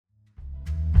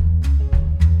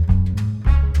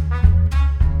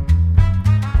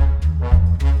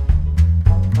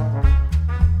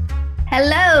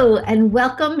Hello, and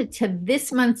welcome to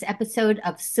this month's episode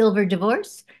of Silver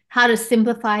Divorce, How to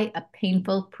Simplify a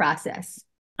Painful Process.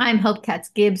 I'm Hope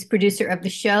Katz-Gibbs, producer of the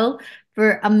show,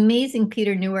 for amazing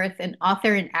Peter Neuwirth, an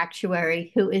author and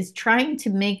actuary who is trying to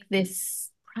make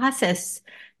this process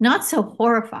not so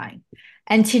horrifying.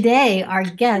 And today, our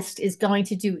guest is going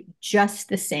to do just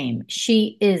the same.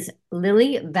 She is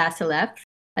Lili Vasileff,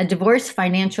 a divorce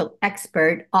financial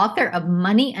expert, author of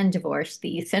Money and Divorce,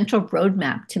 the essential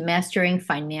roadmap to mastering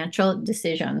financial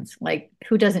decisions. Like,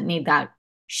 who doesn't need that?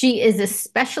 She is a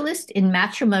specialist in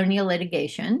matrimonial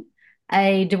litigation,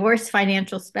 a divorce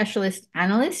financial specialist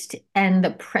analyst, and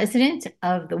the president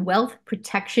of the Wealth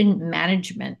Protection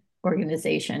Management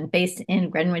Organization based in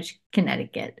Greenwich,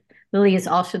 Connecticut. Lili is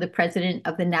also the president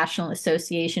of the National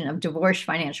Association of Divorce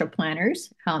Financial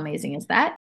Planners. How amazing is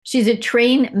that? She's a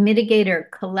trained mitigator,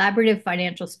 collaborative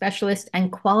financial specialist,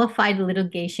 and qualified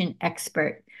litigation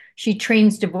expert. She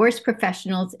trains divorce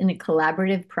professionals in a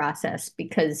collaborative process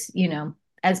because,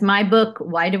 as my book,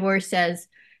 Why Divorce says,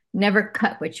 never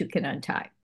cut what you can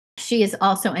untie. She is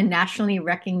also a nationally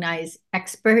recognized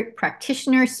expert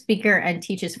practitioner, speaker, and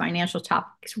teaches financial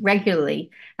topics regularly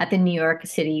at the New York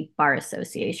City Bar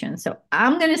Association. So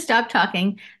I'm going to stop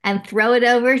talking and throw it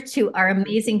over to our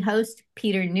amazing host,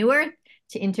 Peter Neuwirth,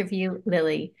 to interview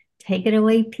Lili. Take it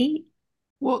away, Pete.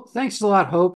 Well, thanks a lot,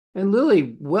 Hope. And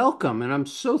Lili, welcome. And I'm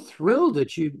so thrilled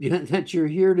that you're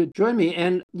here to join me.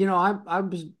 And I've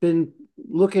been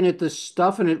looking at this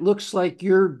stuff, and it looks like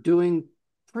you're doing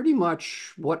pretty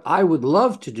much what I would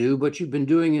love to do, but you've been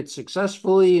doing it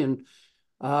successfully and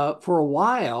for a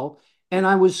while. And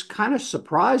I was kind of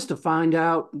surprised to find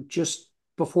out just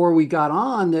before we got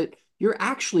on that you're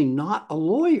actually not a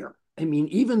lawyer. I mean,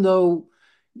 even though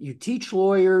you teach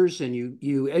lawyers and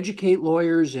you educate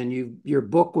lawyers, and your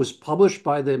book was published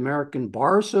by the American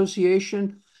Bar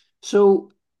Association.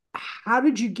 So how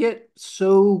did you get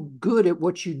so good at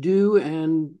what you do,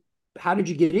 and how did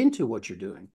you get into what you're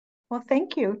doing? Well,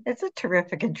 thank you. It's a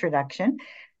terrific introduction.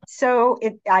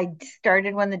 I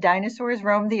started when the dinosaurs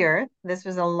roamed the earth. This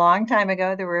was a long time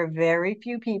ago. There were very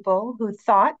few people who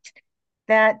thought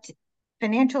that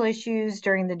financial issues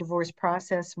during the divorce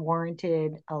process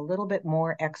warranted a little bit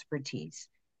more expertise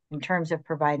in terms of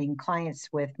providing clients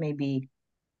with maybe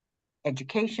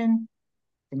education,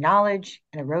 the knowledge,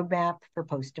 and a roadmap for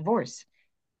post-divorce.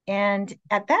 And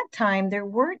at that time, there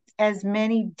weren't as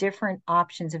many different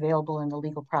options available in the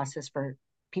legal process for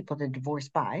people to divorce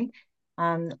by.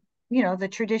 The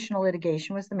traditional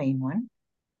litigation was the main one.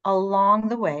 Along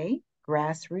the way,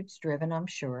 grassroots driven, I'm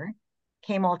sure,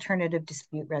 came alternative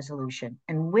dispute resolution.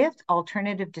 And with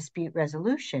alternative dispute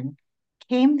resolution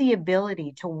came the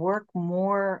ability to work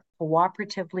more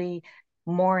cooperatively,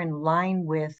 more in line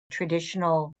with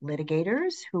traditional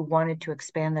litigators who wanted to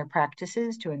expand their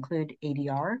practices to include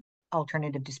ADR,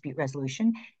 alternative dispute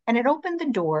resolution. And it opened the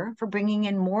door for bringing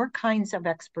in more kinds of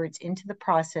experts into the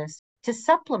process to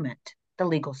supplement the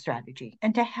legal strategy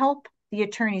and to help the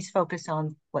attorneys focus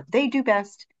on what they do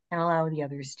best and allow the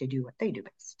others to do what they do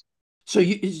best. So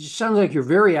it sounds like you're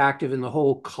very active in the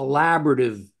whole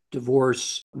collaborative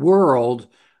divorce world,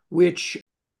 which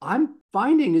I'm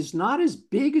finding is not as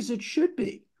big as it should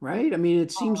be, right? I mean,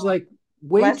 it seems like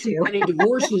way Bless too you. many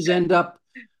divorces end up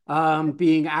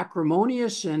being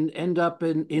acrimonious and end up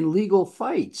in legal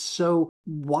fights. So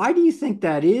why do you think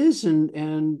that is,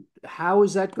 and how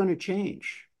is that going to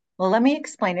change? Well, let me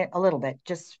explain it a little bit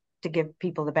just to give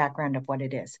people the background of what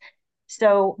it is.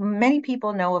 So many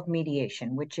people know of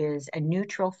mediation, which is a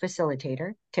neutral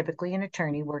facilitator. Typically, an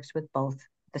attorney works with both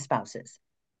the spouses.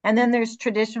 And then there's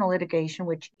traditional litigation,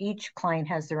 which each client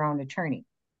has their own attorney.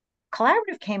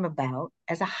 Collaborative came about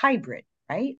as a hybrid,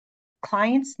 right?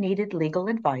 Clients needed legal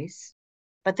advice,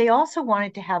 but they also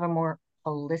wanted to have a more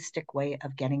holistic way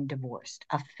of getting divorced,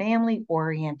 a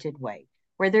family-oriented way,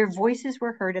 where their voices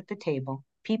were heard at the table.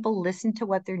 People listened to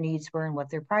what their needs were and what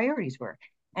their priorities were.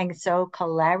 And so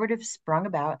collaborative sprung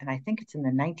about, and I think it's in the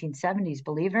 1970s,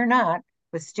 believe it or not,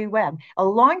 with Stu Webb, a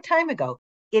long time ago.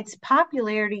 Its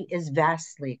popularity is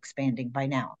vastly expanding by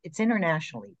now. It's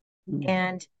internationally. Mm.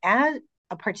 And as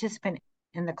a participant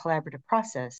in the collaborative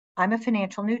process, I'm a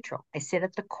financial neutral. I sit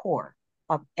at the core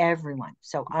of everyone.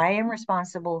 So I am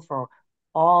responsible for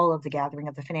all of the gathering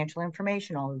of the financial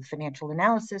information, all of the financial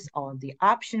analysis, all of the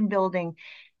option building.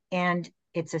 And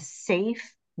it's a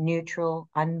safe, neutral,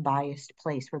 unbiased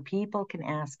place where people can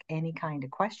ask any kind of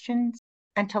questions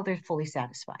until they're fully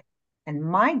satisfied. And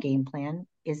my game plan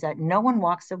is that no one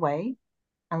walks away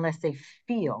unless they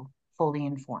feel fully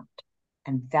informed.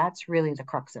 And that's really the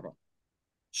crux of it.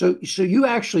 So you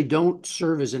actually don't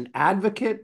serve as an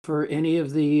advocate for any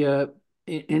of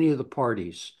the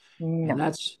parties. And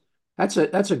No.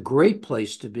 that's a great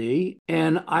place to be.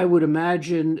 And I would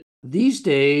imagine these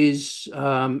days,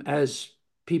 as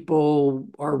people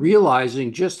are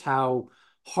realizing just how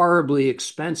horribly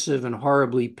expensive and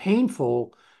horribly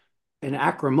painful an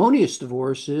acrimonious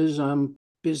divorce is,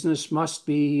 business must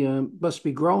be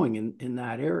growing in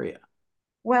that area.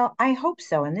 Well, I hope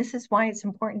so. And this is why it's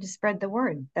important to spread the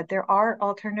word that there are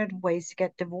alternative ways to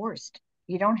get divorced.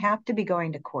 You don't have to be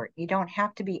going to court. You don't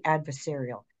have to be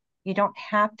adversarial. You don't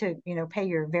have to, pay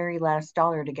your very last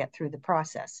dollar to get through the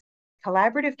process.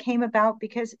 Collaborative came about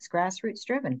because it's grassroots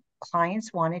driven.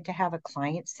 Clients wanted to have a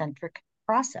client centric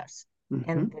process.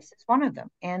 And Mhm. this is one of them.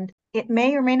 And it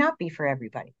may or may not be for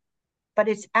everybody, but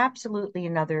it's absolutely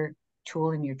another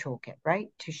tool in your toolkit, right?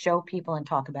 To show people and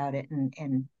talk about it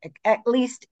and at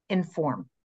least inform.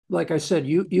 Like I said,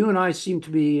 you and I seem to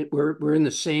be we're in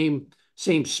the same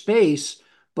space,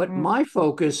 but Mm. my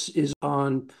focus is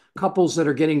on couples that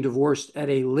are getting divorced at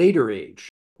a later age,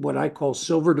 what I call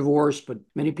silver divorce, but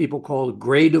many people call it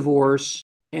gray divorce.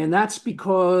 And that's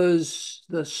because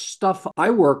the stuff I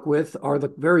work with are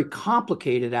the very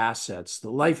complicated assets, the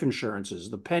life insurances,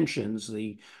 the pensions,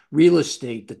 the real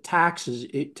estate, the taxes,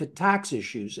 to tax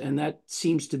issues. And that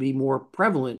seems to be more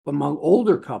prevalent among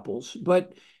older couples.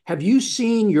 But have you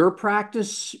seen your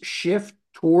practice shift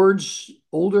towards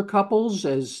older couples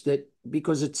as that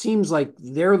because it seems like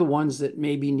they're the ones that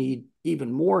maybe need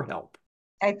even more help?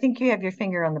 I think you have your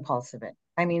finger on the pulse of it.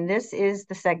 I mean, this is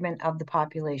the segment of the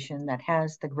population that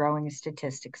has the growing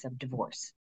statistics of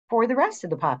divorce. For the rest of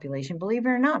the population, believe it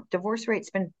or not, divorce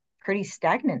rate's been pretty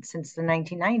stagnant since the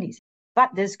 1990s.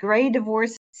 But this gray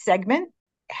divorce segment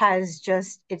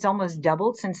it's almost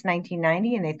doubled since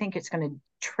 1990, and they think it's going to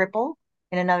triple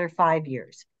in another 5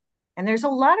 years. And there's a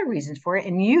lot of reasons for it.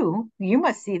 And you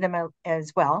must see them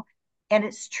as well. And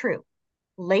it's true.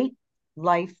 Late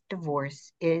life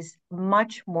divorce is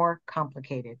much more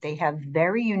complicated. They have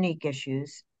very unique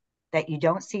issues that you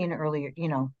don't see in earlier,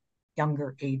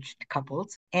 younger aged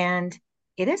couples. And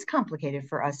it is complicated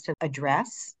for us to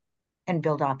address and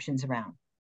build options around.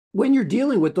 When you're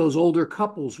dealing with those older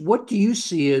couples, what do you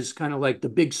see as kind of like the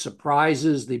big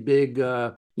surprises, the big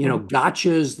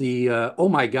gotchas, the oh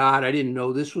my God, I didn't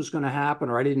know this was going to happen,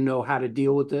 or I didn't know how to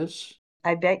deal with this?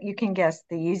 I bet you can guess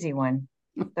the easy one.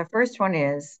 The first one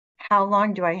is, how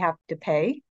long do I have to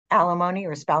pay alimony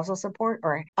or spousal support?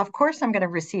 Or, of course, I'm going to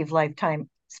receive lifetime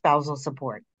spousal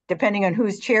support, depending on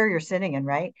whose chair you're sitting in,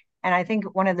 right? And I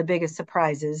think one of the biggest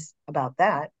surprises about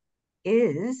that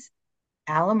is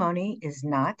alimony is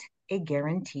not a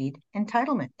guaranteed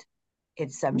entitlement.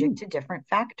 It's subject Mm. to different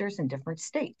factors in different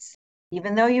states.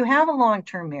 Even though you have a long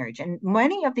term marriage, and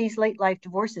many of these late life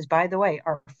divorces, by the way,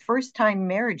 are first time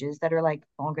marriages that are like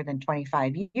longer than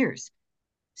 25 years.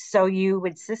 So you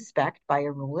would suspect by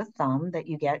a rule of thumb that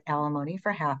you get alimony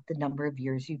for half the number of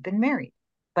years you've been married.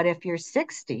 But if you're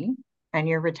 60 and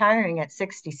you're retiring at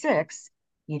 66,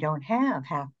 you don't have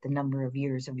half the number of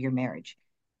years of your marriage.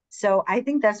 So I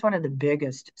think that's one of the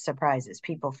biggest surprises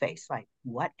people face. Like,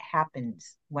 what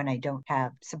happens when I don't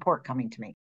have support coming to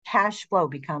me? Cash flow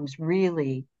becomes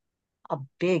really a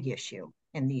big issue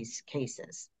in these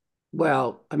cases.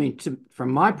 Well, I mean,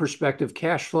 from my perspective,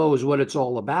 cash flow is what it's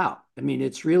all about. I mean,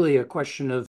 it's really a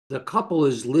question of the couple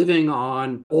is living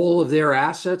on all of their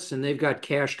assets and they've got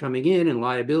cash coming in and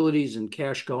liabilities and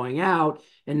cash going out.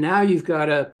 And now you've got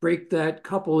to break that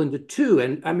couple into two.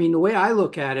 And I mean, the way I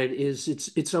look at it is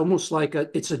it's almost like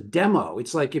it's a demo.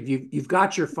 It's like if you've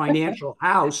got your financial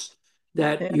house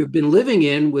that Yeah. you've been living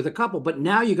in with a couple, but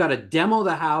now you got to demo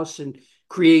the house and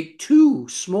create two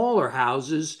smaller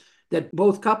houses that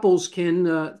both couples can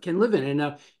live in.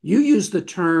 And you use the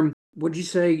term, what'd you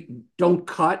say? Don't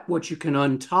cut what you can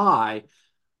untie.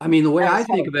 I mean, the way That I is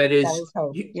think hope. of it That is, is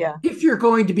hope. Yeah. if you're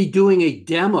going to be doing a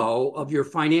demo of your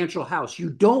financial house, you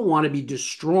don't want to be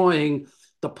destroying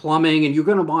the plumbing, and you're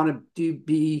going to want to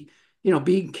be,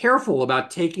 being careful about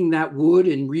taking that wood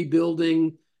and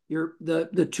rebuilding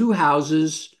the two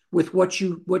houses with what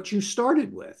you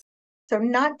started with. So,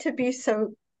 not to be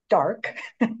so dark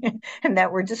and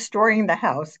that we're destroying the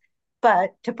house, but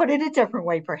to put it a different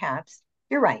way, perhaps,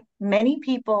 you're right. Many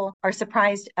people are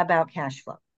surprised about cash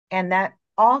flow. And that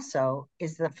also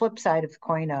is the flip side of the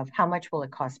coin of how much will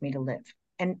it cost me to live?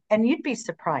 And you'd be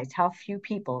surprised how few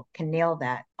people can nail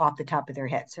that off the top of their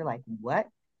heads. They're like, what?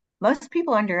 Most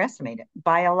people underestimate it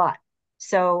by a lot.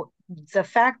 So the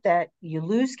fact that you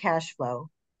lose cash flow,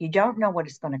 you don't know what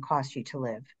it's going to cost you to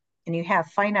live, and you have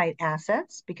finite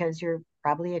assets because you're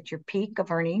probably at your peak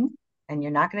of earning and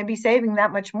you're not going to be saving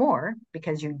that much more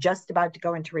because you're just about to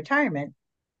go into retirement,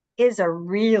 is a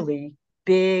really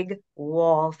big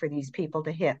wall for these people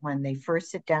to hit when they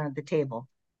first sit down at the table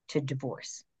to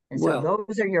divorce. And so Well,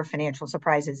 those are your financial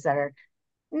surprises that are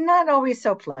not always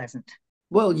so pleasant.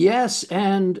 well, yes,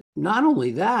 and not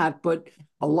only that, but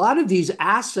a lot of these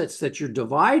assets that you're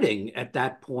dividing at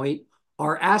that point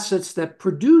are assets that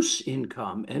produce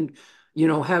income and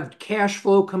have cash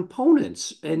flow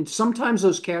components. And sometimes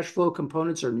those cash flow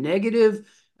components are negative,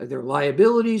 they're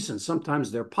liabilities, and sometimes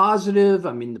they're positive.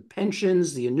 I mean, the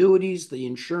pensions, the annuities, the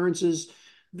insurances,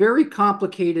 very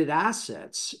complicated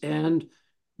assets. And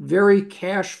very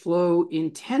cash flow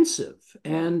intensive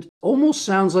and almost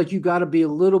sounds like you got to be a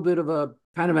little bit of a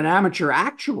kind of an amateur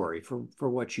actuary for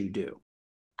what you do.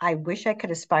 I wish I could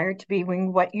aspire to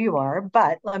being what you are,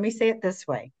 but let me say it this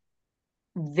way.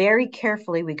 Very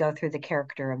carefully, we go through the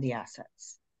character of the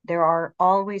assets. There are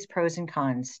always pros and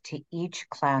cons to each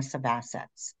class of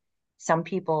assets. Some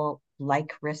people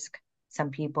like risk. Some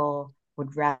people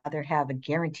would rather have a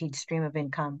guaranteed stream of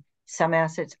income. Some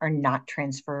assets are not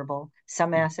transferable.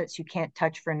 Some assets you can't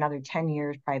touch for another 10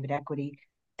 years, private equity.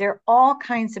 There are all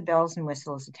kinds of bells and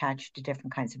whistles attached to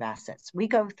different kinds of assets. We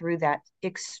go through that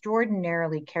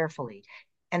extraordinarily carefully.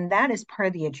 And that is part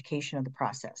of the education of the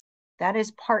process. That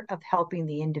is part of helping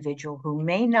the individual who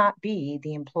may not be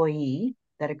the employee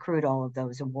that accrued all of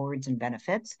those awards and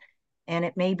benefits. And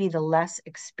it may be the less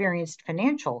experienced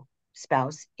financial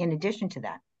spouse in addition to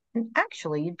that. And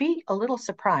actually, you'd be a little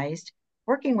surprised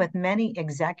working with many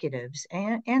executives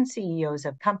and CEOs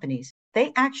of companies.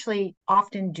 They actually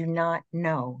often do not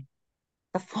know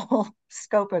the full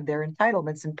scope of their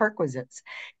entitlements and perquisites.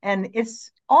 And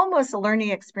it's almost a learning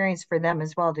experience for them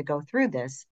as well to go through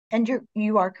this. And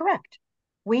you are correct.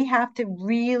 We have to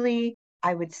really,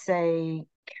 I would say,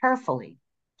 carefully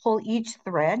pull each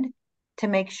thread to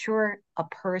make sure a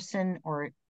person or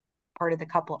part of the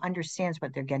couple understands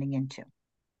what they're getting into,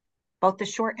 both the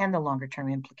short and the longer term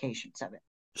implications of it.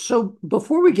 So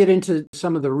before we get into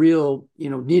some of the real,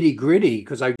 nitty gritty,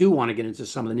 because I do want to get into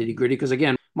some of the nitty gritty, because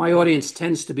again, my audience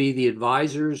tends to be the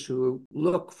advisors who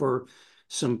look for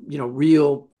some,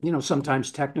 real,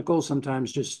 sometimes technical,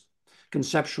 sometimes just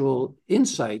conceptual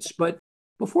insights. But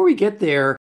before we get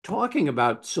there, talking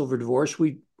about silver divorce,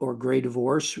 or gray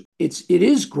divorce, it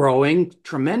is growing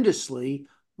tremendously.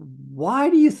 Why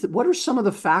do you what are some of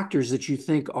the factors that you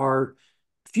think are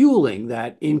fueling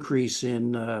that increase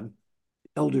in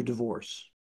elder divorce?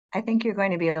 I think you're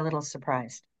going to be a little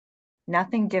surprised.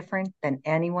 Nothing different than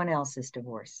anyone else's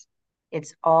divorce.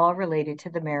 It's all related to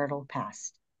the marital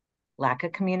past. Lack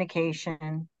of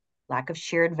communication, lack of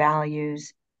shared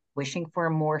values, wishing for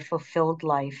a more fulfilled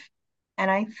life.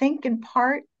 And I think in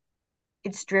part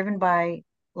it's driven by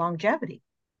longevity.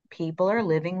 People are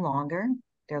living longer,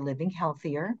 they're living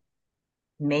healthier.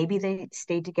 Maybe they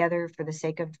stayed together for the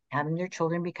sake of having their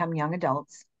children become young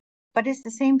adults. But it's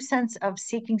the same sense of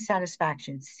seeking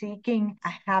satisfaction, seeking a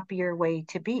happier way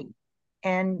to be.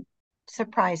 And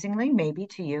surprisingly, maybe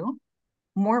to you,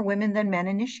 more women than men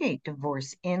initiate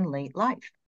divorce in late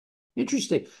life.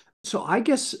 Interesting. So I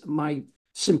guess my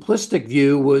simplistic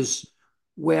view was,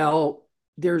 well,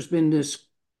 there's been this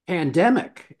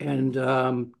pandemic and,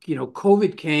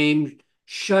 COVID came,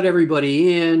 shut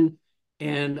everybody in.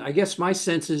 And I guess my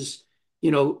sense is,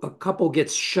 a couple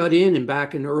gets shut in and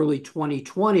back in early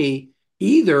 2020,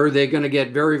 either they're going to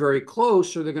get very, very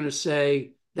close or they're going to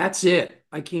say, that's it.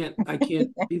 I can't.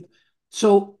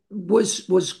 So was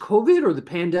COVID or the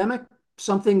pandemic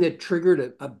something that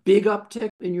triggered a big uptick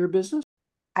in your business?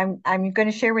 I'm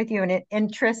going to share with you an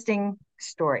interesting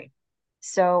story.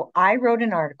 So I wrote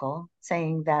an article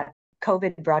saying that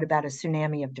COVID brought about a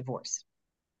tsunami of divorce.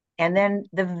 And then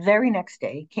the very next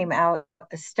day came out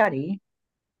a study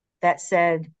that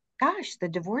said, gosh, the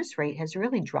divorce rate has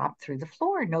really dropped through the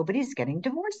floor. Nobody's getting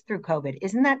divorced through COVID.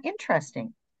 Isn't that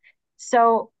interesting?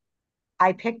 So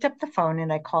I picked up the phone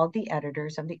and I called the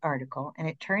editors of the article. And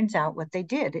it turns out what they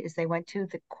did is they went to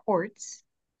the courts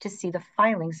to see the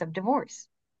filings of divorce.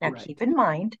 Now, Right. keep in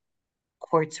mind,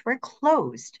 courts were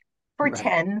closed for Right.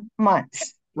 10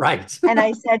 months. Right. And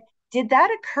I said, did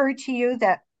that occur to you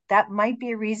that that might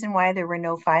be a reason why there were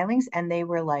no filings? And they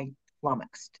were like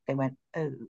flummoxed. They went,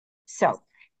 oh. So,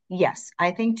 yes,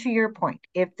 I think to your point,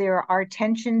 if there are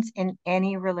tensions in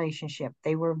any relationship,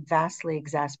 they were vastly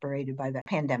exacerbated by the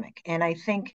pandemic. And I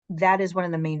think that is one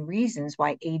of the main reasons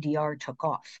why ADR took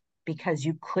off, because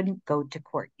you couldn't go to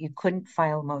court. You couldn't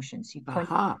file motions. You couldn't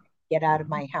Aha. get out of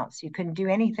my house. You couldn't do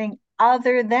anything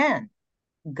other than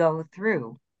go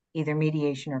through either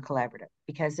mediation or collaborative,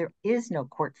 because there is no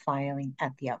court filing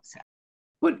at the outset.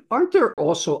 But aren't there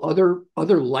also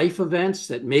other life events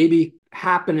that maybe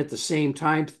happen at the same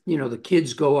time? You know, the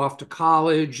kids go off to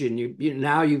college, and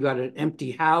now you got an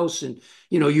empty house, and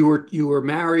you were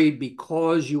married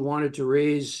because you wanted to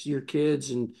raise your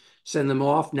kids and send them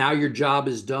off. Now your job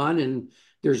is done, and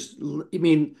I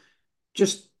mean,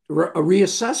 just a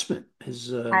reassessment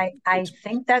is I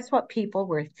think that's what people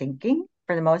were thinking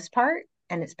for the most part,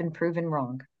 and it's been proven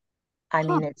wrong. I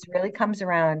huh, mean, it really comes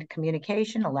around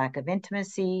communication, a lack of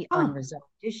intimacy, huh, unresolved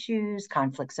issues,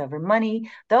 conflicts over money.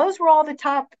 Those were all the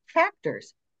top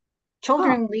factors. huh.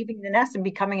 Children leaving the nest and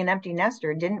becoming an empty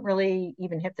nester didn't really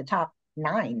even hit the top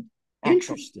nine, actually.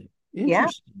 Interesting. Yeah,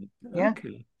 Interesting. yeah.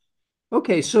 Okay.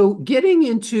 Okay, so getting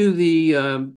into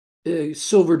the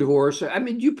silver divorce, I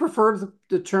mean, you prefer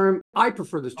the term. I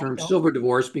prefer the I term don't. silver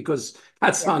divorce because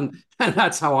that's Yeah, on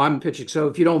that's how I'm pitching. So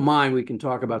if you don't mind, we can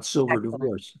talk about silver excellent.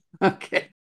 divorce. Okay.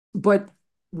 But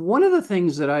one of the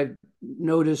things that I've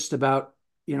noticed about,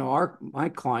 our my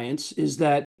clients is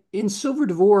that in silver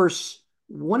divorce,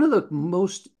 one of the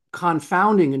most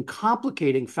confounding and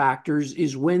complicating factors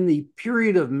is when the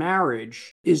period of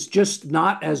marriage is just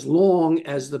not as long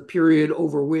as the period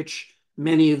over which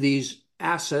many of these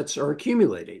assets are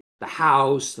accumulating: the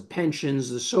house, the pensions,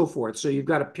 the so forth. So you've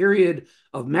got a period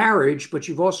of marriage, but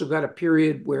you've also got a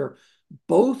period where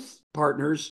both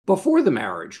partners before the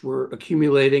marriage were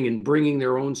accumulating and bringing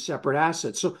their own separate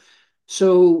assets.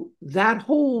 So that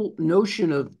whole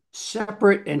notion of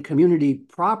separate and community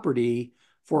property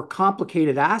for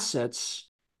complicated assets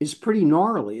is pretty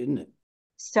gnarly, isn't it?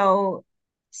 So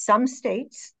some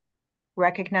states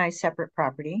recognize separate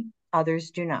property,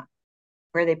 others do not,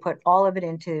 where they put all of it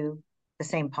into the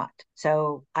same pot.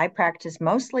 So I practice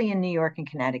mostly in New York and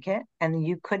Connecticut, and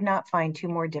you could not find two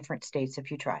more different states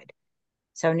if you tried.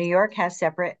 So New York has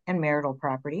separate and marital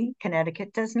property,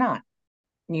 Connecticut does not.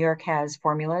 New York has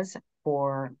formulas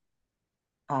for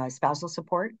spousal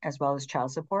support as well as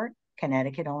child support.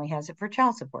 Connecticut only has it for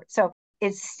child support. So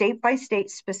it's state by state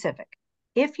specific.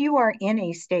 If you are in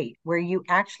a state where you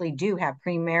actually do have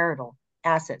premarital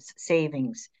assets,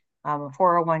 savings, a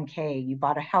 401k, you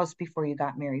bought a house before you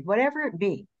got married, whatever it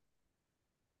be,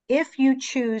 if you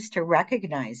choose to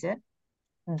recognize it,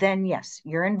 then yes,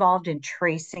 you're involved in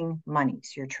tracing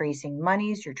monies. You're tracing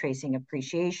monies, you're tracing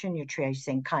appreciation, you're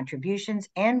tracing contributions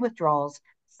and withdrawals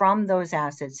from those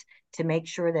assets to make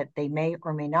sure that they may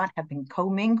or may not have been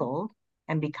commingled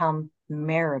and become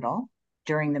marital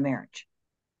during the marriage.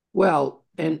 Well,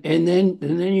 and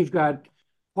then you've got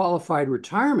qualified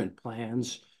retirement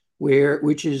plans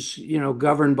which is,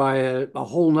 governed by a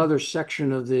whole nother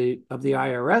section of the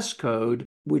IRS code,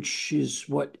 which is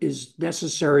what is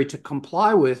necessary to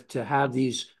comply with to have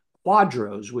these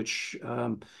quadros, which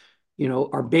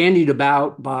are bandied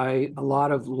about by a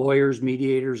lot of lawyers,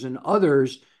 mediators, and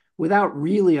others without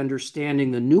really understanding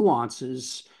the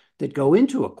nuances that go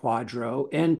into a quadro.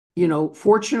 And,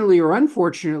 fortunately or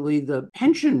unfortunately, the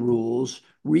pension rules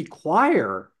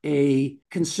require a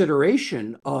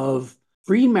consideration of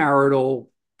premarital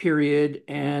period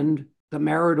and the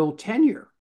marital tenure.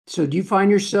 So do you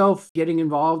find yourself getting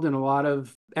involved in a lot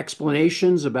of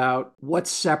explanations about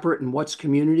what's separate and what's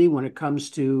community when it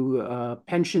comes to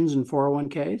pensions and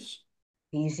 401ks?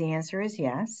 The easy answer is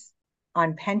yes.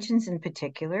 On pensions in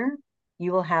particular,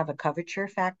 you will have a coverture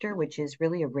factor, which is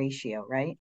really a ratio,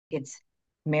 right? It's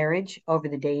marriage over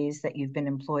the days that you've been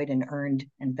employed and earned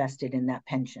and vested in that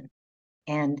pension.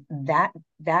 And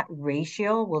that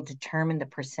ratio will determine the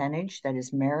percentage that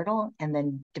is marital and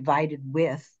then divided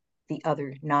with the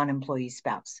other non-employee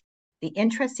spouse. The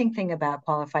interesting thing about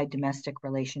qualified domestic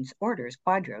relations orders,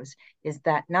 quadros, is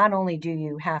that not only do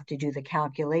you have to do the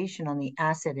calculation on the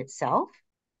asset itself,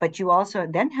 but you also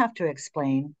then have to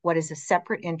explain what is a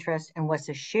separate interest and what's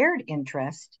a shared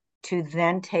interest to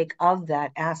then take of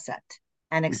that asset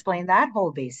and explain that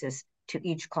whole basis to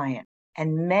each client.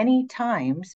 And many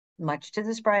times, much to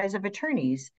the surprise of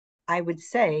attorneys, I would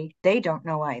say they don't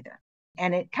know either.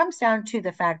 And it comes down to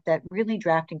the fact that really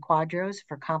drafting quadros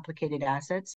for complicated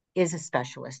assets is a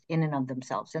specialist in and of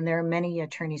themselves. And there are many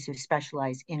attorneys who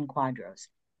specialize in quadros.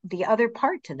 The other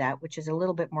part to that, which is a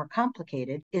little bit more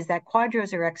complicated, is that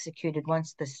quadros are executed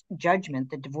once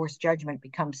the divorce judgment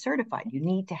becomes certified. You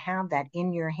need to have that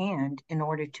in your hand in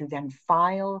order to then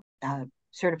file a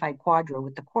certified quadro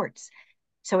with the courts.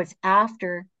 So it's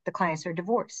after the clients are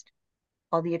divorced,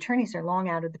 while the attorneys are long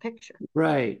out of the picture.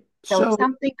 Right. So if So,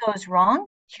 something goes wrong,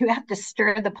 you have to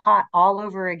stir the pot all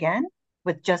over again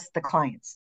with just the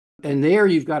clients. and there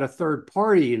you've got a third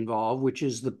party involved, which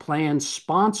is the plan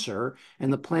sponsor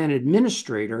and the plan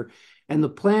administrator. And the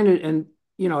plan, and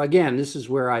again, this is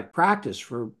where I practiced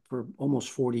for almost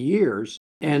 40 years.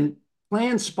 And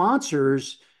plan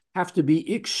sponsors have to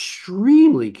be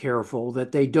extremely careful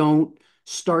that they don't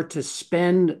start to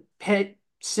send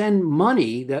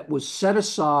money that was set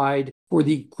aside for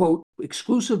the quote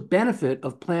exclusive benefit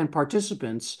of plan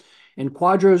participants, and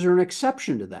quadros are an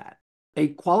exception to that. A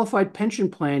qualified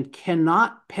pension plan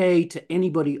cannot pay to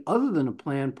anybody other than a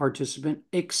plan participant,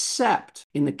 except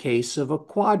in the case of a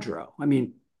quadro. I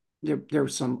mean, there are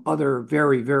some other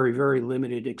very, very, very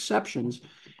limited exceptions,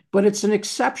 but it's an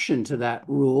exception to that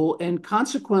rule. And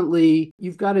consequently,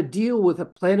 you've got to deal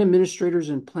with plan administrators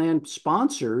and plan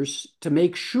sponsors to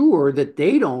make sure that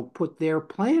they don't put their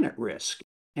plan at risk.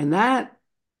 And that,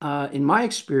 in my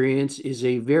experience, is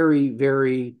a very,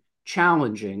 very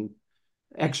challenging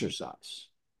exercise.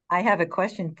 I have a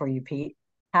question for you, Pete.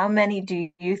 How many do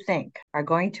you think are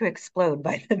going to explode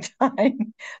by the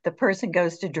time the person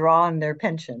goes to draw on their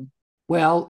pension?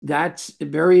 Well, that's a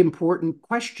very important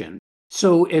question.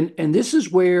 So, and this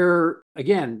is where,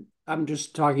 again, I'm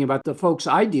just talking about the folks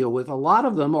I deal with. A lot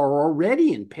of them are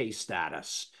already in pay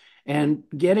status, and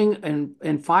getting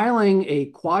and filing a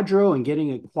quadro and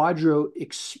getting a quadro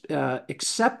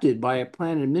accepted by a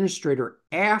plan administrator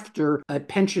after a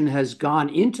pension has gone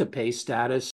into pay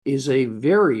status is a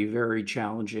very, very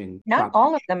challenging Not proposition.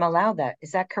 all of them allow that.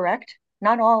 Is that correct?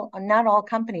 Not all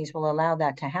companies will allow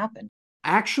that to happen.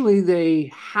 Actually,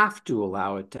 they have to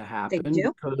allow it to They happen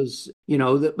do? because,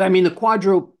 I mean, the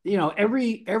quadro,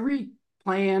 every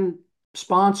plan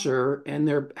sponsor and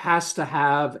there has to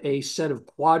have a set of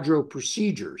quadro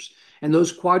procedures. And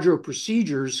those quadro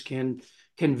procedures can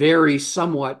vary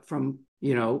somewhat from,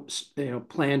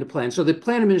 plan to plan. So the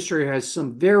plan administrator has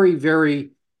some very,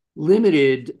 very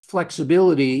limited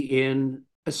flexibility in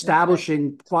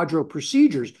establishing quadro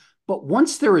procedures. But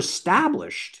once they're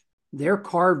established, they're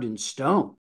carved in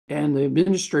stone, and the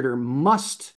administrator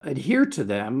must adhere to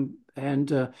them. And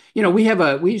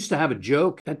we used to have a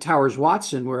joke at Towers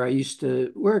Watson where I used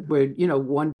to work, where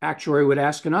one actuary would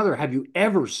ask another, "Have you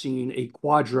ever seen a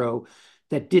quadro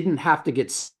that didn't have to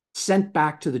get sent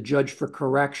back to the judge for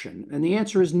correction?" And the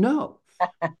answer is no.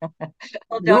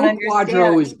 Well, don't No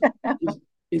quadro understand.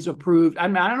 is approved. I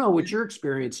mean, I don't know what your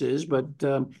experience is, but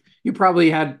you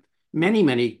probably had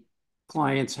many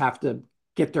clients have to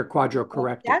get their quadro Well,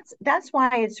 corrected. that's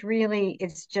why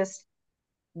it's just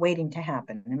waiting to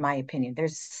happen, in my opinion.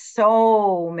 There's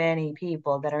so many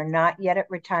people that are not yet at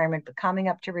retirement, but coming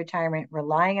up to retirement,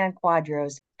 relying on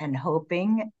quadros and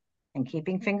hoping and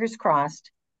keeping fingers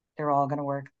crossed they're all going to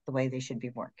work the way they should be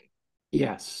working.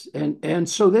 Yes, and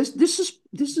so this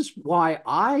is why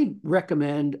I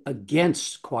recommend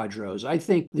against quadros. I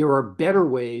think there are better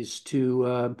ways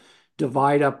to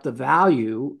divide up the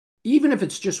value, even if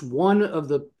it's just one of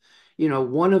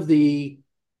the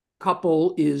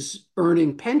couple is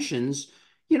earning pensions.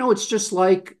 It's just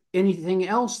like anything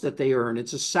else that they earn.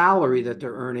 It's a salary that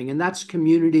they're earning, and that's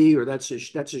community, or that's a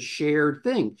shared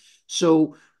thing.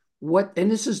 So and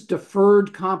this is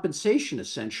deferred compensation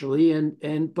essentially,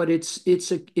 but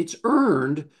it's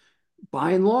earned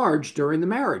by and large during the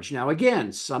marriage. Now,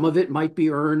 again, some of it might be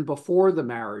earned before the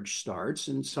marriage starts,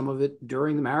 and some of it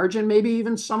during the marriage, and maybe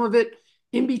even some of it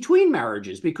in between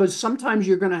marriages, because sometimes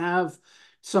you're going to have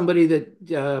somebody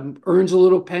that earns a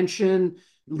little pension,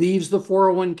 leaves the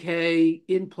 401k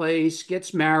in place,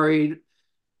 gets married,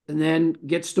 and then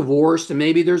gets divorced, and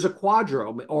maybe there's a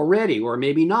quadro already, or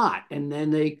maybe not, and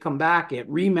then they come back, get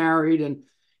remarried. And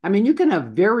I mean, you can have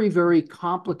very, very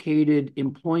complicated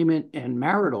employment and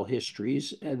marital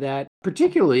histories that,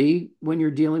 particularly when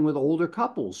you're dealing with older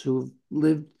couples who've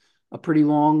lived a pretty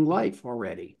long life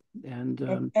already. And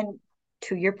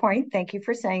to your point, thank you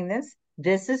for saying this.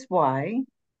 This is why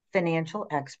financial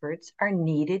experts are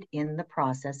needed in the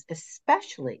process,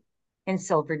 especially in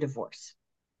silver divorce.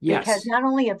 Yes. Because not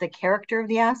only of the character of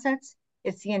the assets,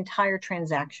 it's the entire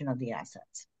transaction of the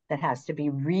assets that has to be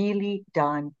really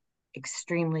done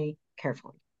extremely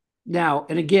carefully. Now,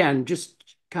 and again,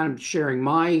 just kind of sharing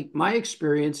my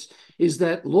experience is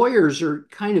that lawyers are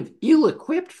kind of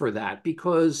ill-equipped for that,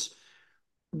 because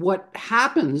what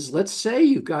happens, let's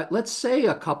say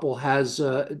a couple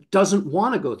doesn't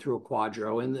want to go through a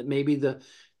quadro, and that maybe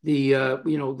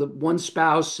the one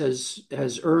spouse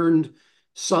has earned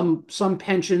some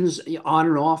pensions on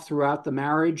and off throughout the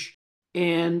marriage.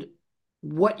 And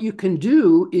what you can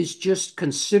do is just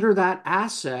consider that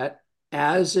asset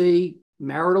as a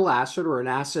marital asset, or an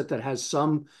asset that has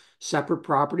some separate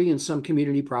property and some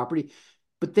community property.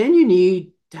 But then you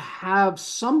need to have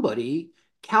somebody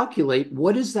calculate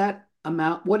what is that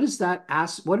amount, what is that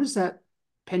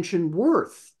pension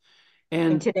worth,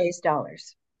 In and today's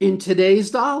dollars. in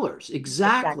today's dollars,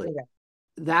 exactly. Exactly right.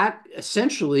 that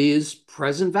essentially is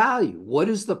present value. What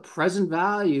is the present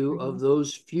value of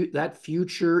Mhm. that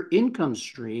future income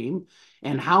stream,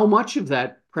 and how much of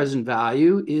that present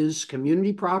value is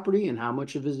community property and how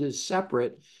much of it is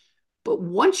separate? But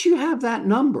once you have that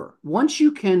number, once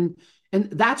you can, and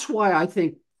that's why I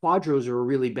think quadros are a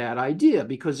really bad idea,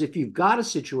 because if you've got a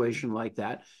situation like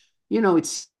that,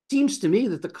 it seems to me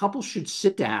that the couple should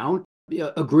sit down,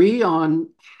 agree on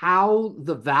how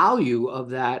the value of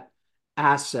that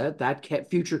asset, that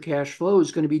future cash flow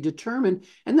is going to be determined,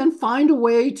 and then find a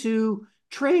way to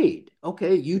trade.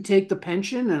 Okay, you take the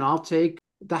pension and I'll take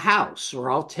the house,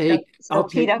 or I'll So, take, so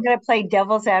Pete, I'm going to play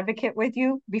devil's advocate with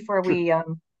you before sure, we,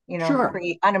 sure.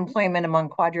 create unemployment among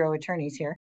quadro attorneys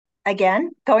here.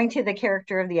 Again, going to the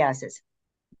character of the assets.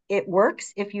 It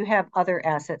works if you have other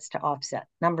assets to offset.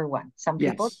 Number one, some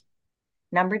people. Yes.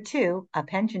 Number two, a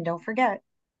pension, don't forget,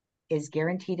 is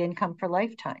guaranteed income for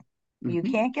lifetime. You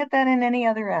Mhm. can't get that in any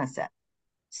other asset.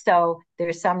 So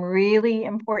there's some really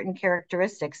important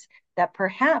characteristics that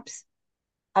perhaps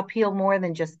appeal more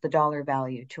than just the dollar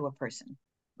value to a person,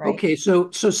 right? Okay,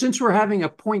 so since we're having a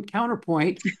point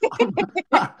counterpoint,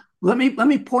 um, let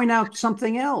me point out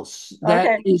something else that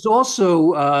Okay. is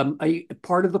also a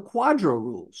part of the quadro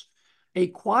rules. A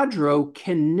quadro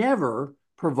can never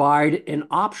provide an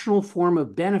optional form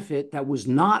of benefit that was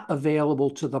not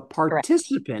available to the Correct.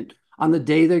 participant on the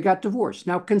day they got divorced.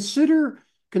 Now consider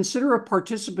a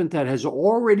participant that has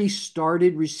already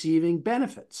started receiving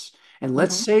benefits, and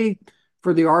let's Mm-hmm. say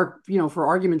for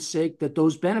argument's sake, that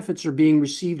those benefits are being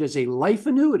received as a life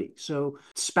annuity. So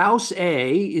spouse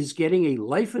A is getting a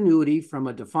life annuity from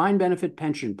a defined benefit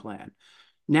pension plan.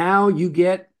 Now you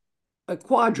get a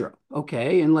quadro,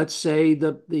 okay, and let's say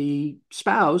the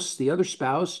other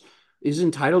spouse, is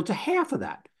entitled to half of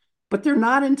that, but they're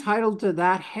not entitled to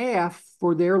that half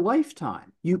for their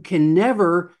lifetime.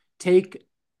 Take,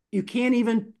 you can't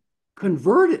even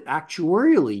convert it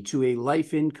actuarially to a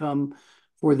life income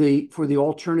for the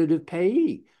alternative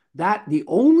payee. That the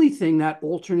only thing that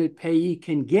alternate payee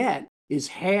can get is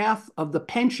half of the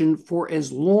pension for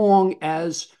as long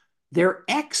as their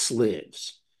ex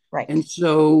lives. Right. And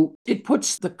so it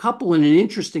puts the couple in an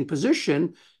interesting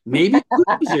position, maybe a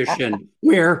good position,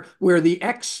 where the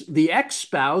ex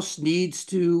spouse needs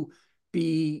to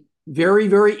be very,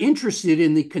 very interested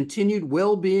in the continued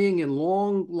well-being and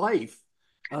long life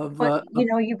of But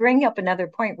you bring up another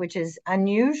point, which is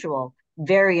unusual,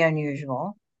 very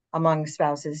unusual among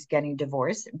spouses getting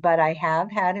divorced. But I have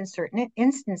had in certain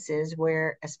instances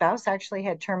where a spouse actually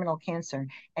had terminal cancer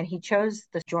and he chose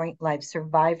the joint life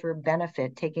survivor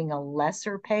benefit, taking a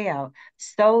lesser payout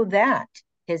so that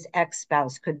his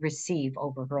ex-spouse could receive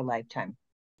over her lifetime.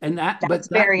 and that That's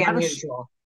but very that is, unusual.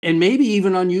 and maybe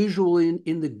even unusual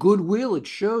in the goodwill it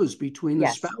shows between the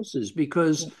Yes. spouses.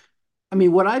 Because I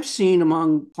mean, what I've seen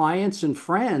among clients and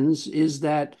friends is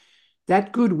that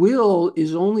goodwill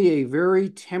is only a very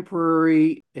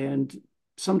temporary and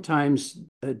sometimes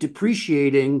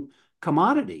depreciating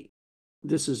commodity.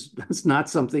 That's not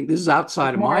something, this is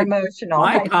outside It's of more emotional.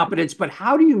 my competence, but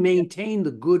how do you maintain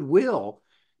the goodwill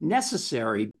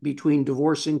necessary between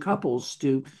divorcing couples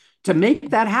to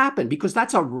make that happen? Because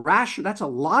that's a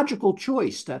logical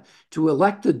choice to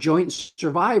elect a joint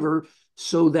survivor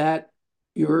so that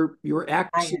your I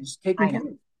ex know. is taken I know. care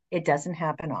of. It doesn't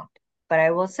happen often. But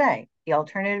I will say the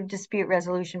alternative dispute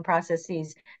resolution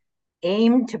processes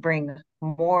aim to bring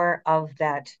more of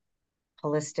that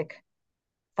holistic,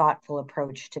 thoughtful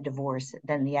approach to divorce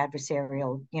than the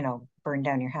adversarial, burn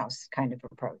down your house kind of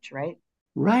approach, right?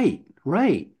 Right,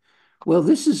 right. Well,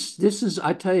 this is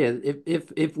I tell you,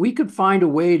 if we could find a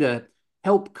way to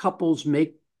help couples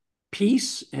make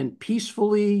peace and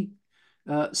peacefully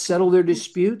settle their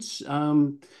disputes,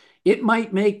 it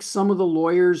might make some of the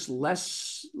lawyers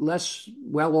less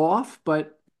well off,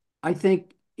 but I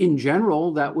think in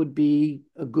general that would be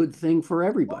a good thing for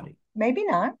everybody. Maybe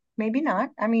not. Maybe not.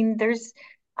 I mean,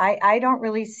 I don't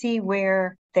really see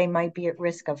where they might be at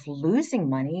risk of losing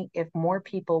money if more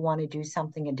people want to do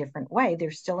something a different way.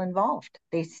 They're still involved.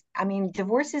 I mean,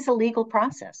 divorce is a legal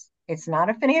process. It's not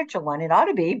a financial one. It ought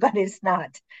to be, but it's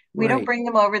not. We don't Right. bring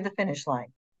them over the finish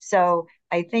line. So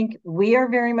I think we are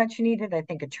very much needed. I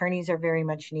think attorneys are very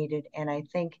much needed. And I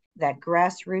think that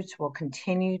grassroots will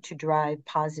continue to drive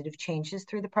positive changes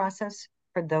through the process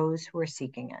for those who are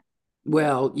seeking it.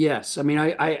 Well, yes. I mean,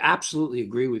 I absolutely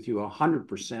agree with you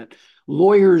 100%.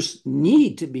 Lawyers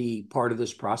need to be part of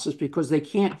this process because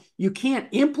you can't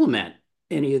implement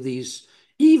any of these,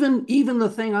 even the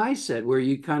thing I said, where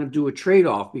you kind of do a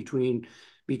trade-off between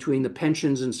the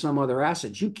pensions and some other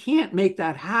assets. You can't make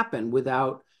that happen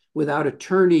without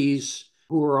attorneys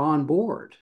who are on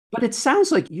board. But it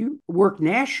sounds like you work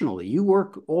nationally. You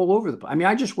work all over the. I mean,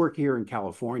 I just work here in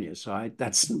California, so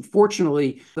that's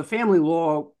unfortunately the family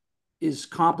law is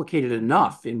complicated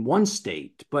enough in one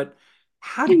state. But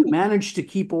how do you manage to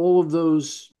keep all of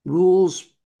those rules?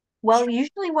 Well,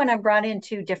 usually when I'm brought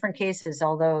into different cases,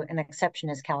 although an exception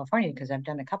is California, because I've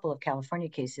done a couple of California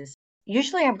cases,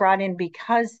 usually I'm brought in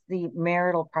because the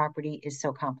marital property is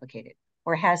so complicated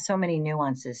or has so many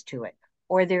nuances to it,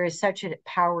 or there is such a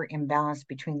power imbalance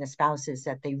between the spouses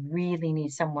that they really need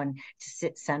someone to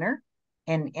sit center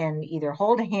and either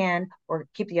hold a hand or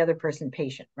keep the other person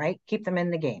patient, right? Keep them in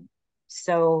the game.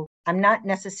 So I'm not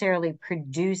necessarily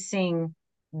producing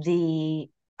the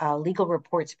legal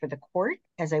reports for the court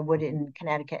as I would in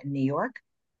Connecticut and New York,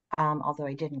 although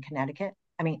I did in Connecticut,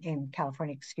 I mean, in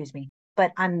California, excuse me.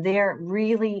 But I'm there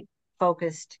really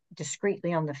focused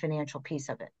discreetly on the financial piece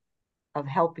of it, of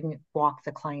helping walk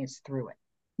the clients through it.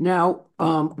 Now,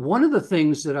 one of the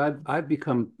things that I've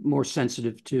become more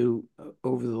sensitive to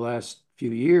over the last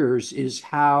few years is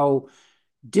how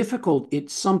difficult it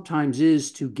sometimes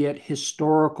is to get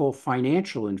historical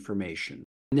financial information.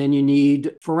 And then you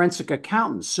need forensic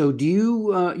accountants. So do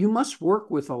you must work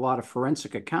with a lot of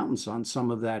forensic accountants on some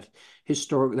of that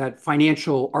that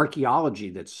financial archaeology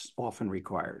that's often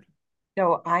required.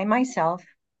 So I myself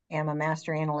am a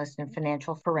master analyst in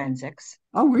financial forensics.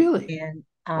 Oh, really? And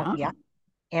Wow. yeah,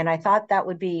 and I thought that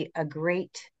would be a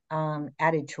great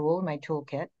added tool in my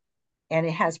toolkit. And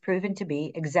it has proven to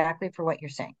be exactly for what you're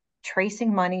saying.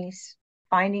 Tracing monies,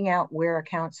 finding out where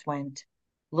accounts went,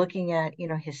 looking at,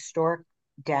 historic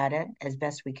data as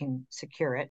best we can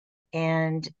secure it,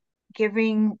 and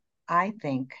giving, I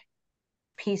think,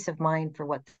 peace of mind for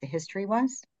what the history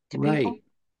was to people. Right.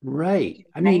 Right.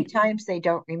 I Many mean, times they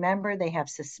don't remember, they have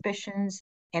suspicions,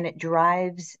 and it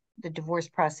drives the divorce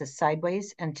process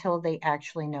sideways until they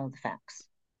actually know the facts.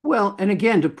 well, and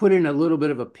again, to put in a little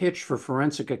bit of a pitch for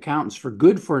forensic accountants, for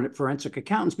good forensic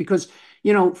accountants, because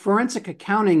forensic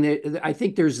accounting, I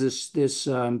think there's this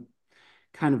kind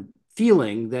of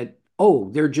feeling that, oh,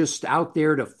 they're just out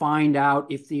there to find out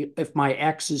if my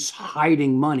ex is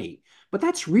hiding money, but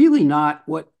that's really not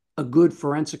what a good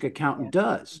forensic accountant Yeah.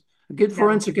 does. A good No,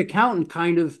 forensic accountant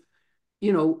kind of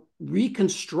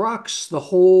reconstructs the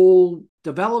whole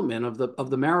development of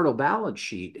the marital balance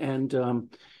sheet, and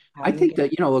how I you think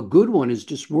get. that a good one is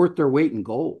just worth their weight in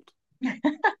gold.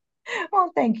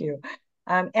 Well, thank you.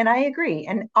 And I agree.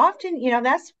 And often,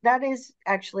 that is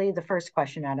actually the first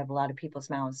question out of a lot of people's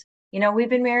mouths. We've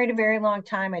been married a very long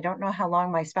time. I don't know how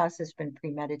long my spouse has been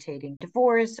premeditating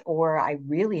divorce, or I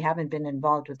really haven't been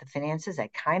involved with the finances. I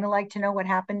kind of like to know what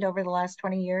happened over the last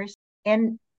 20 years.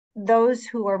 And those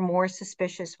who are more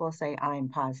suspicious will say, I'm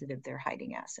positive they're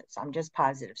hiding assets. I'm just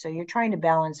positive. So you're trying to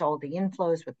balance all the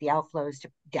inflows with the outflows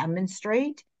to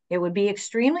demonstrate. It would be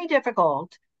extremely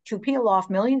difficult to peel off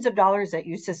millions of dollars that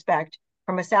you suspect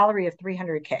from a salary of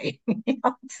 300K.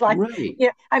 It's like, Right.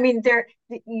 I mean,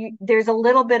 there's a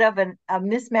little bit of a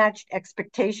mismatched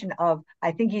expectation of,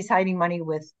 I think he's hiding money,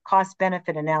 with cost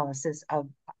benefit analysis of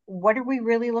what are we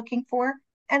really looking for?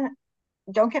 And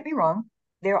don't get me wrong,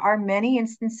 there are many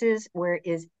instances where it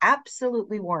is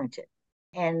absolutely warranted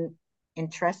and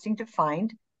interesting to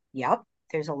find. Yep,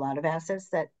 there's a lot of assets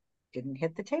that didn't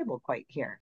hit the table quite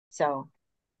here. So,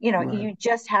 Right. you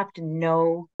just have to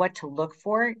know what to look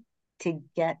for to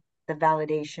get the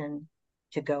validation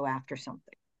to go after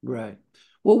something. Right.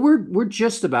 Well, we're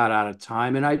just about out of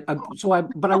time, and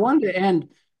but I wanted to end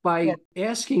Yeah, by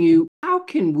asking you, how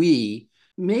can we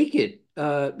make it,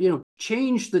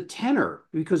 change the tenor?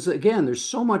 Because again, there's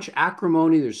so much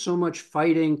acrimony, there's so much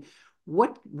fighting.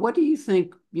 What do you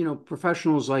think,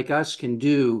 professionals like us can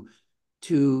do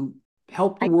to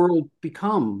help the I, world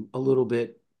become a little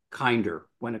bit kinder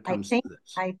when it I comes think to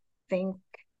this? I think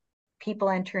people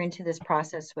enter into this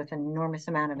process with an enormous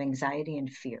amount of anxiety and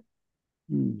fear.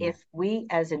 Hmm. If we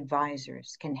as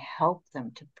advisors can help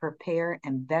them to prepare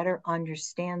and better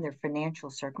understand their financial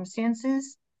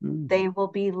circumstances, Hmm. they will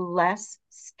be less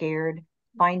scared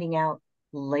finding out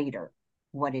later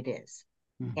what it is.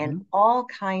 And Hmm. all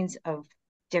kinds of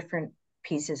different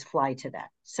pieces fly to that.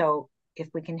 So if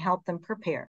we can help them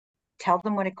prepare, tell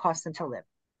them what it costs them to live,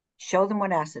 show them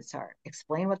what assets are,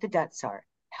 explain what the debts are,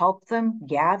 help them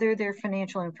gather their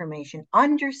financial information,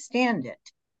 understand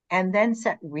it, and then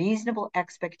set reasonable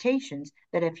expectations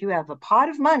that if you have a pot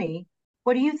of money,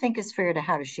 what do you think is fair to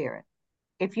how to share it?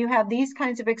 If you have these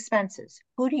kinds of expenses,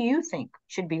 who do you think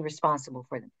should be responsible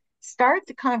for them? Start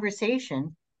the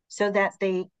conversation so that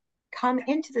they come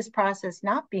into this process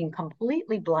not being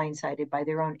completely blindsided by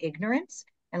their own ignorance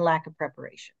and lack of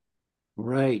preparation.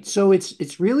 Right. So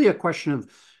it's really a question of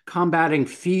combating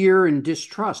fear and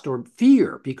distrust, or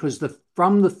fear, because the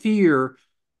from the fear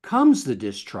comes the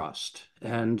distrust.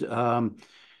 And I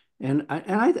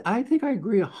think I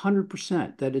agree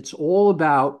 100% that it's all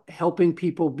about helping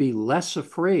people be less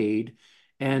afraid.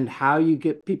 And how you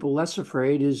get people less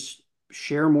afraid is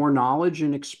share more knowledge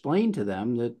and explain to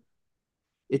them that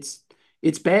it's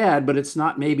it's bad, but it's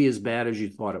not maybe as bad as you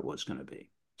thought it was going to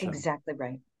be. So. Exactly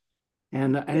right.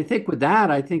 And I Good. think with that,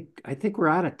 I think we're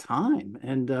out of time.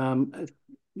 And Thank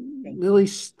you. Lily,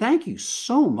 thank you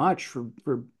so much for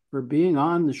being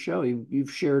on the show.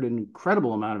 You've shared an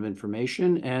incredible amount of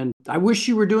information, and I wish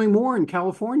you were doing more in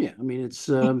California. I mean, it's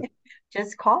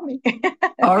Just call me.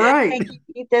 all right, Thank you,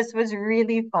 Pete. This was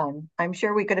really fun. I'm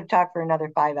sure we could have talked for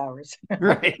another 5 hours.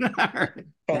 right, all right.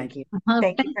 Thank Thank you. you. Oh,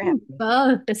 Thank you thank for having you me.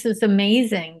 both. This is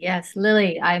amazing. Yes,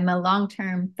 Lily, I'm a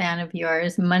long-term fan of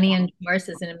yours. Money and Divorce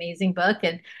is an amazing book.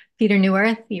 And Peter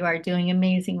Neuwirth, you are doing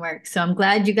amazing work. So I'm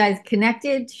glad you guys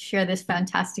connected to share this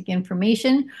fantastic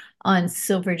information on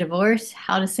Silver Divorce,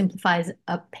 how to simplify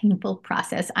a painful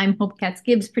process. I'm Hope Katz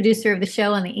Gibbs, producer of the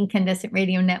show on the Incandescent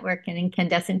Radio Network and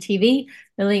Incandescent TV.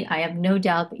 Lily, I have no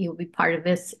doubt that you'll be part of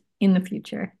this in the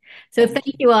future. So Thank thank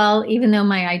you. you all, even though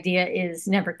my idea is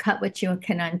never cut what you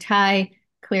can untie.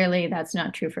 Clearly, that's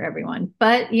not true for everyone.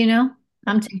 But,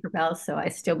 I'm Tinkerbell, so I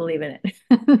still believe in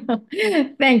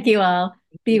it. Thank you all.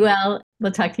 Be well.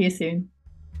 We'll talk to you soon.